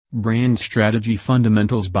Brand Strategy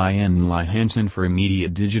Fundamentals by Enli Hansen for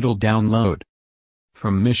immediate digital download.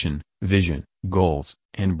 From mission, vision, goals,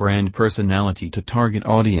 and brand personality to target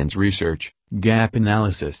audience research, gap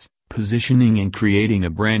analysis, positioning and creating a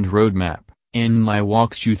brand roadmap, Enli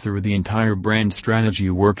walks you through the entire brand strategy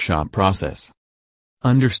workshop process.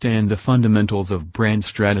 Understand the fundamentals of brand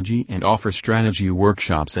strategy and offer strategy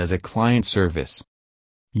workshops as a client service.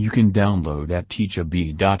 You can download at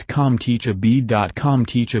teachabee.com teachabee.com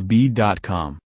teachabee.com